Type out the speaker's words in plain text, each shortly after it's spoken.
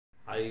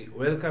I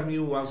welcome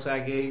you once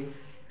again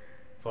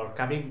for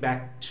coming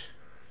back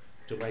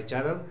to my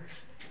channel.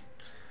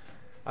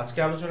 আজকে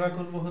আলোচনা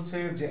করব হচ্ছে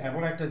যে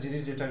এমন একটা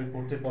জিনিস যেটা আমি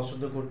পড়তে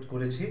পছন্দ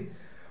করেছি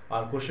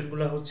আর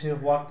কোশ্চেনগুলো হচ্ছে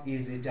হোয়াট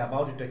ইজ ইট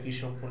অ্যাবাউট, এটা কি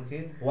সম্পর্কে,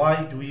 why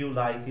do you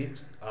like it,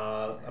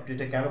 আপনি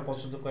এটা কেন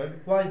পছন্দ করেন,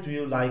 why do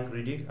you like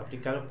reading, আপনি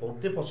কেন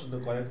পড়তে পছন্দ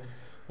করেন,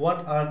 what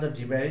are the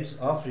demerits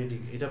of reading,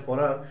 এটা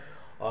পড়ার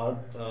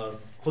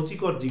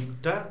ক্ষতিকর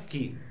দিকটা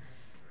কি।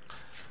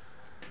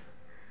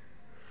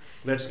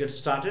 Let's get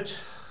started.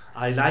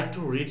 I like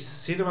to read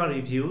cinema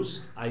reviews.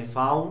 I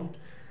found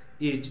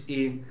it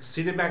in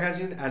Cine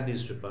Magazine and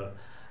newspaper.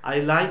 I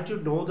like to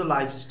know the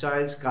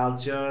lifestyles,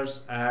 cultures,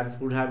 and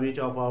food habit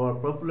of our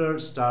popular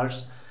stars.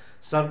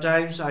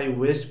 Sometimes I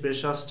waste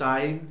precious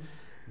time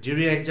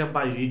during exam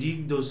by reading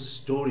those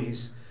stories.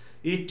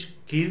 It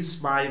kills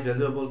my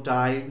valuable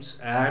times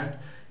and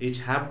it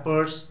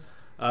hampers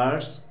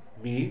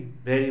me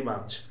very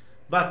much.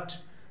 But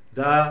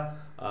the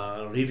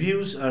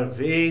reviews are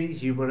very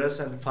humorous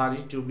and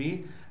funny to me,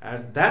 and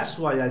that's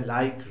why I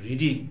like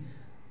reading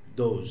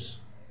those.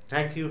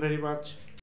 Thank you very much.